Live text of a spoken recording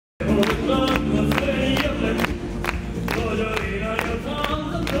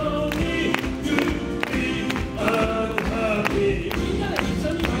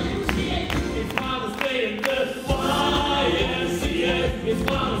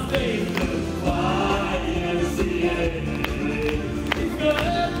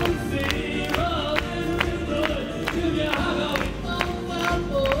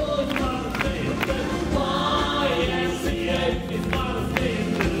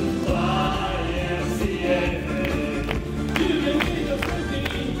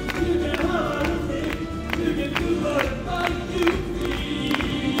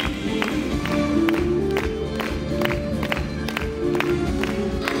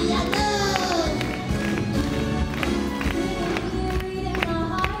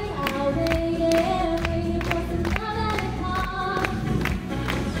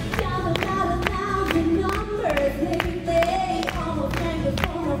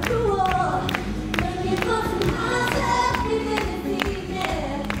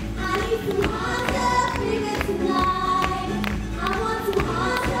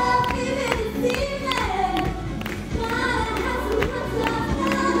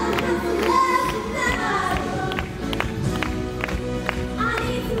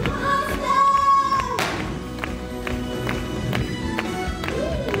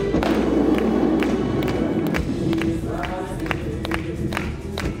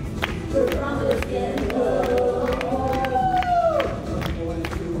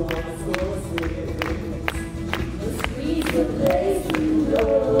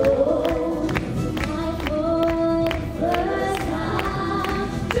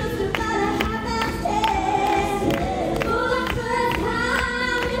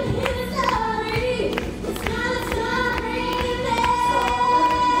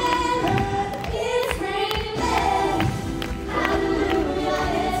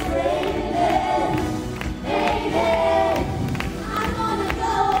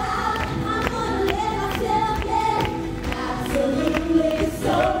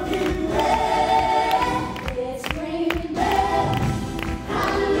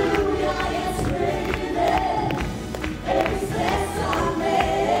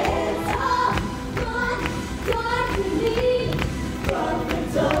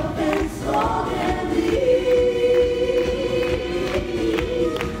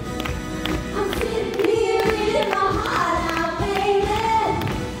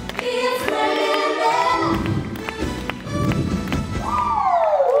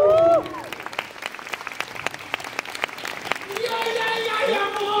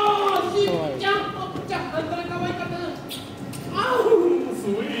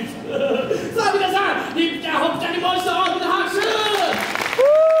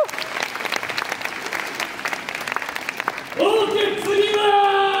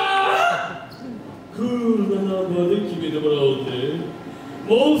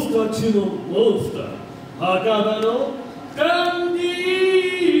モンスター中のモンスター、墓場のカンディ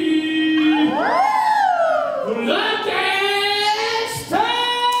ーフランケンシュタイ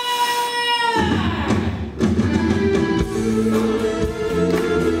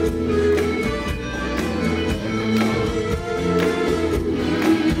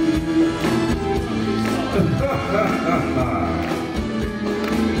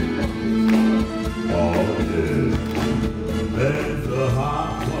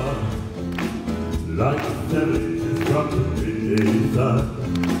Like the 70s from the '80s sun.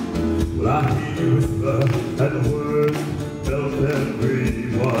 Well, I hear you whisper and the words melt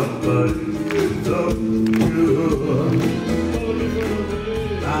everyone, but it's so good.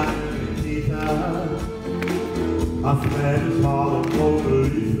 I'm Nikita, a Spanish Harlem Mona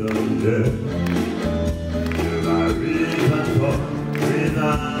Lisa, yeah. You're my reason for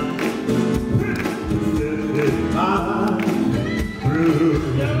reason. Still in my groove.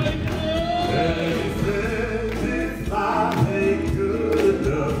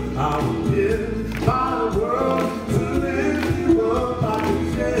 I would give my world to lift you up. I would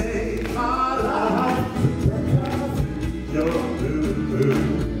change my life because you're blue,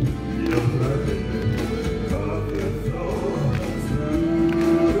 you're perfect, cause you're so smooth.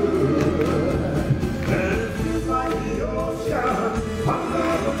 And it's just like the ocean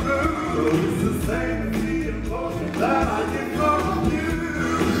under the blue. It's the same as the emotion that I get from you.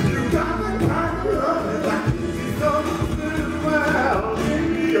 You got the kind of love that I can see so good. Well,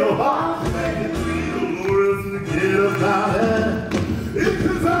 your heart make it feel worse to get about it. It's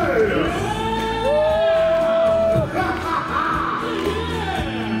deserved.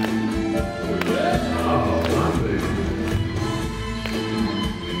 Oh, my baby.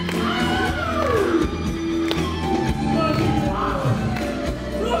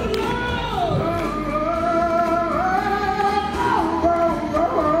 Wow.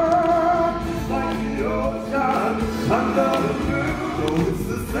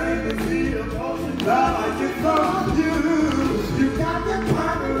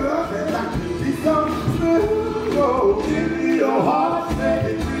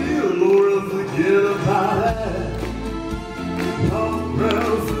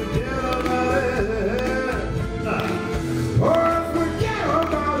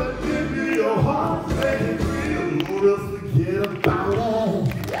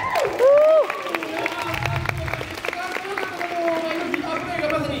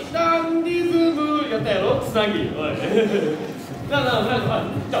 なあなあ、フランク、はい、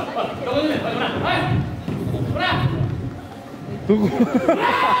ちょ、どこでね、はい、ほら、はい、ほら。どこ？俺が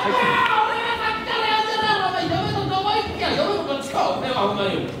さっきからやってたろ、お前、嫁とどこ行くや、嫁もこっちか、俺はお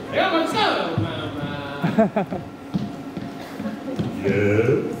前よ。俺はこっちかよ、お前、お前。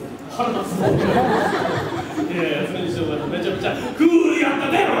腹立つぞ。いやいや、それにしてもめちゃくちゃクールやった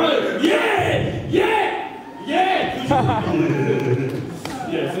ね、おい。イエーイイエーイイエーイ。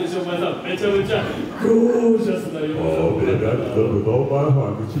いや、それにしてもお前さ、めちゃめちゃゴージャスなよ。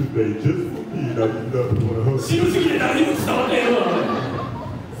死ぬすぎて何も伝わってへんわ。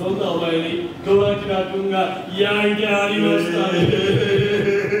そんなお前にドラキュラ君が焼いてありましたね。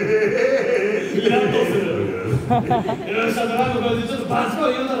イラッとする。よっしゃ、ドラの声でちょっとバチコン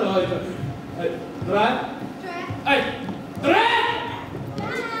言うたら、はい、ドライはい、ドライ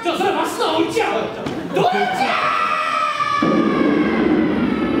それわしのおうちや、どっちや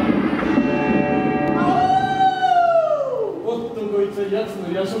おっと、こいつはやつの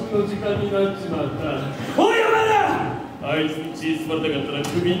夜食の時間になっちまった。おい、お前らあいつに血吸われたかったら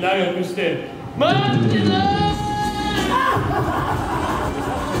首長くして待ってな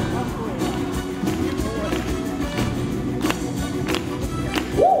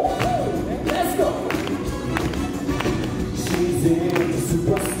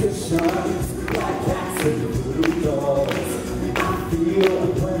Superstitions like cats in voodoo dolls. I feel a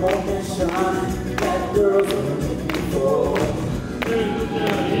premonition that girls are looking for.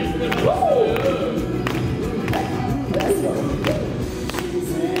 Let's go. She's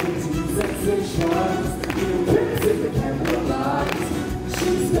into sensations, new pics in the candlelight.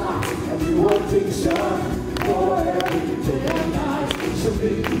 She's got a new addiction for every day and night. She'll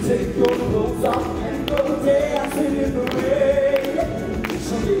make you take your clothes off and go dancing in the rain.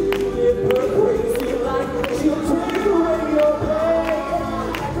 She'll live her crazy life. She'll take away your pain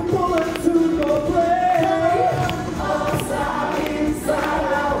like a bullet to your brain. Outside,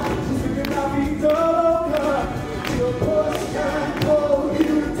 inside out, she's gonna be loca. She'll push and pull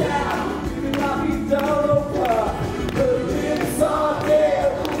you down. She's gonna be loca. Her lips are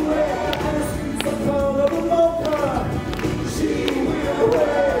everywhere and her skin's the color of mocha. She will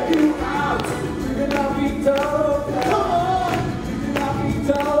wear you out. She's gonna be loca.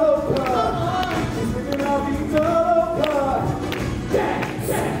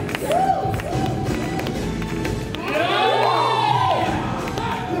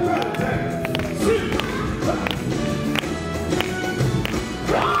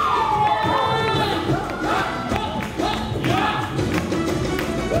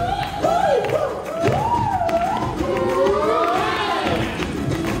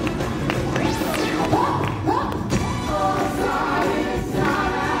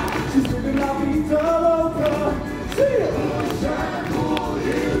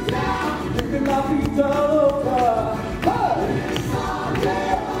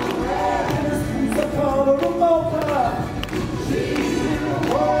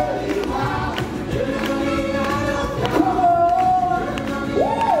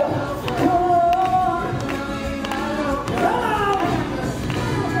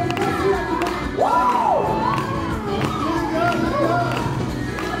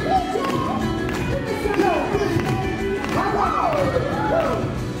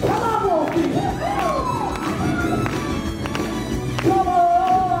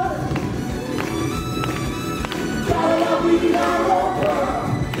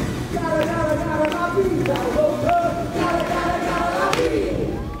 Gotta